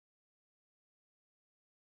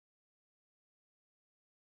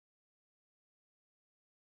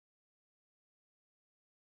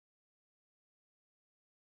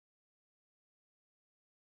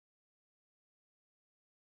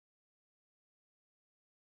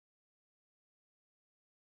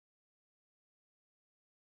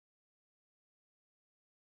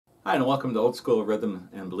Hi, and welcome to Old School Rhythm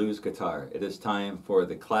and Blues Guitar. It is time for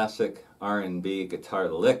the classic R&B guitar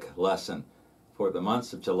lick lesson for the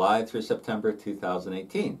months of July through September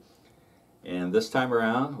 2018. And this time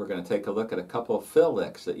around, we're going to take a look at a couple of fill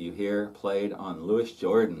licks that you hear played on Louis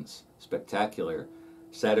Jordan's spectacular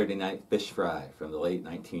Saturday Night Fish Fry from the late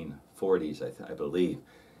 1940s, I believe.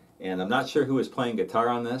 And I'm not sure who was playing guitar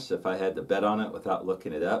on this. If I had to bet on it without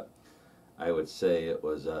looking it up, I would say it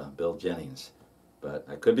was Bill Jennings. But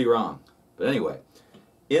I could be wrong. But anyway,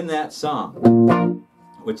 in that song,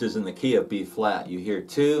 which is in the key of B flat, you hear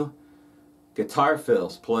two guitar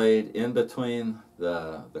fills played in between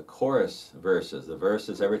the chorus verses. The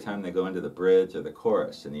verses every time they go into the bridge or the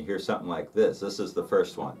chorus, and you hear something like this. This is the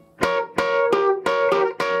first one.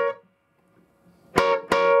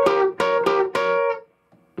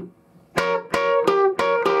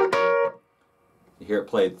 You hear it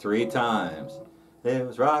played 3 times. It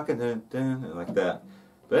was rocking, like that.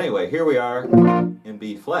 But anyway, here we are in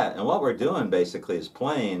B flat, and what we're doing basically is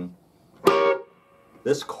playing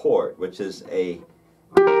this chord, which is a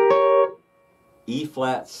E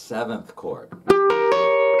flat 7th chord,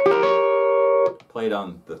 played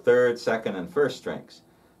on the 3rd, 2nd, and 1st strings.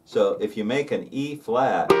 So if you make an E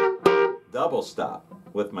flat double stop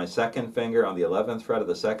with my 2nd finger on the 11th fret of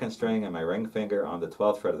the 2nd string and my ring finger on the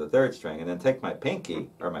 12th fret of the 3rd string, and then take my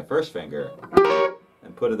pinky, or my 1st finger,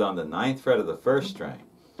 and put it on the 9th fret of the 1st string,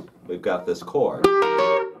 we've got this chord.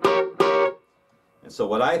 And so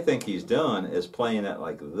what I think he's doing is playing it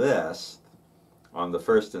like this on the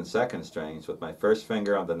 1st and 2nd strings, with my 1st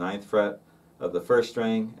finger on the 9th fret of the 1st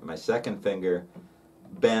string and my 2nd finger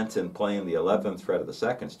bent and playing the 11th fret of the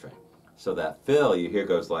 2nd string. So that fill you hear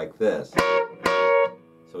goes like this.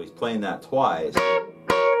 So he's playing that twice,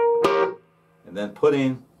 and then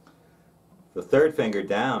putting the 3rd finger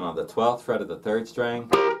down on the 12th fret of the 3rd string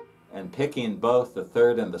and picking both the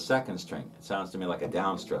 3rd and the 2nd string. It sounds to me like a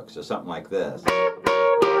downstroke, so something like this.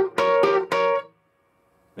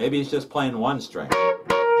 Maybe he's just playing 1 string,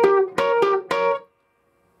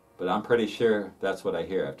 but I'm pretty sure that's what I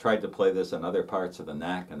hear. I've tried to play this on other parts of the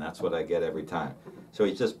neck, and that's what I get every time. So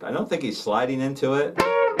he's just, I don't think he's sliding into it.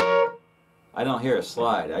 I don't hear a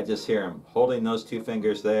slide. I just hear him holding those 2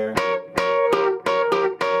 fingers there,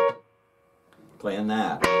 playing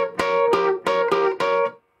that.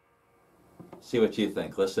 See what you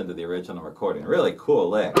think. Listen to the original recording. Really cool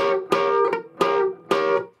lick.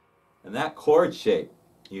 And that chord shape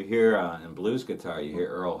you hear in blues guitar, you hear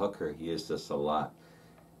Earl Hooker, he used this a lot.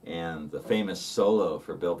 And the famous solo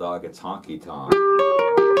for Bill Doggett's Honky Tonk.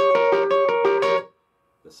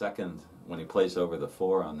 The second, when he plays over the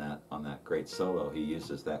 4 on that great solo, he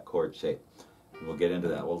uses that chord shape. And we'll get into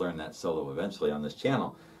that. We'll learn that solo eventually on this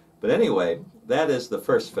channel. But anyway, that is the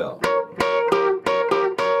first fill.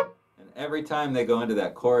 And every time they go into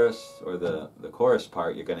that chorus, or the chorus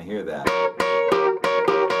part, you're going to hear that.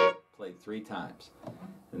 Played 3 times.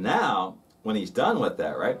 And now, when he's done with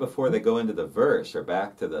that, right before they go into the verse, or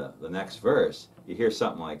back to the next verse, you hear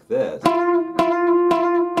something like this.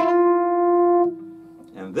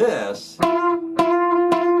 And this,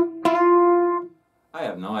 I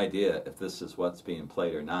have no idea if this is what's being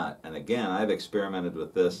played or not. And again, I've experimented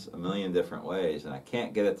with this a million different ways, and I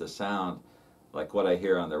can't get it to sound like what I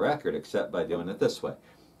hear on the record except by doing it this way.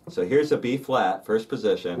 So here's a B flat, first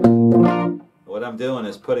position. What I'm doing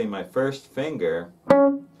is putting my 1st finger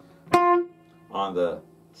on the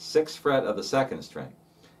 6th fret of the 2nd string.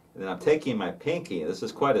 And then I'm taking my pinky, this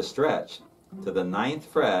is quite a stretch, to the 9th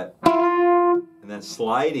fret, and then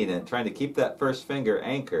sliding it, trying to keep that 1st finger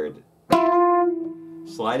anchored,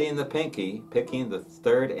 sliding the pinky, picking the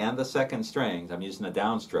 3rd and the 2nd strings. I'm using a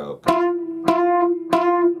downstroke.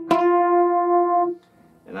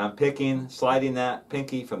 And I'm sliding that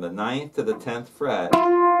pinky from the 9th to the 10th fret 4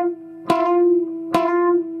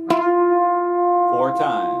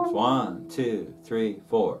 times. 1, 2, 3,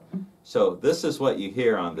 4. So this is what you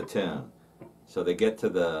hear on the tune. So they get to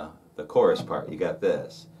the chorus part. You got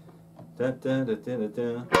this. Dun, dun, dun, dun, dun,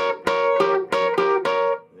 dun.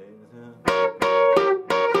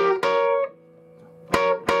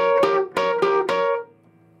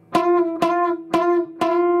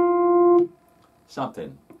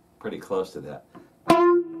 Something pretty close to that.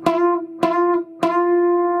 And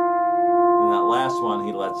that last one,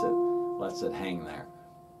 he lets it hang there.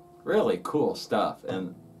 Really cool stuff.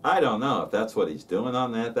 And I don't know if that's what he's doing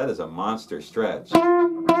on that. That is a monster stretch.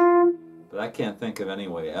 But I can't think of any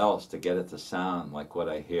way else to get it to sound like what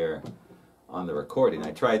I hear on the recording.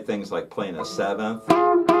 I tried things like playing a 7th.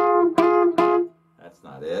 That's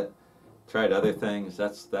not it. Tried other things.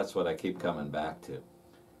 That's what I keep coming back to.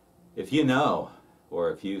 If you know,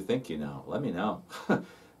 or if you think you know, let me know.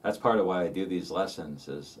 that's part of why I do these lessons,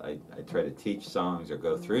 is I try to teach songs, or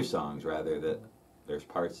go through songs rather, that there's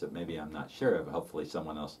parts that maybe I'm not sure of. Hopefully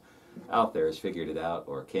someone else out there has figured it out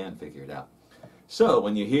or can figure it out. So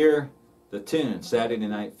when you hear the tune Saturday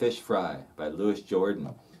Night Fish Fry by Louis Jordan,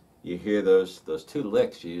 you hear those two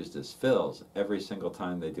licks used as fills every single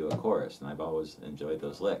time they do a chorus, and I've always enjoyed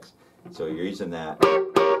those licks. So you're using that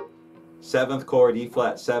 7th chord, E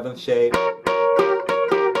flat 7th shape.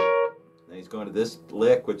 Then he's going to this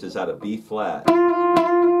lick, which is out of B flat.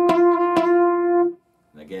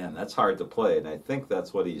 And again, that's hard to play, and I think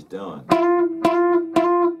that's what he's doing.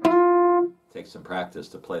 Takes some practice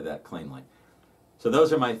to play that cleanly. So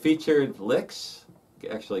those are my featured licks.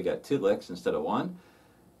 Actually got 2 licks instead of 1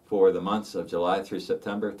 for the months of July through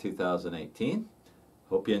September 2018.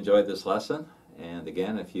 Hope you enjoyed this lesson. And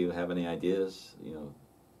again, if you have any ideas,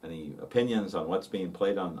 any opinions on what's being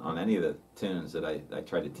played on any of the tunes that I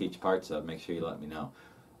try to teach parts of, make sure you let me know.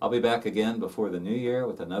 I'll be back again before the new year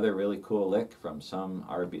with another really cool lick from some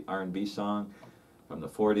R&B song from the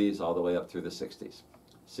 40s all the way up through the 60s.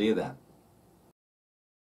 See you then.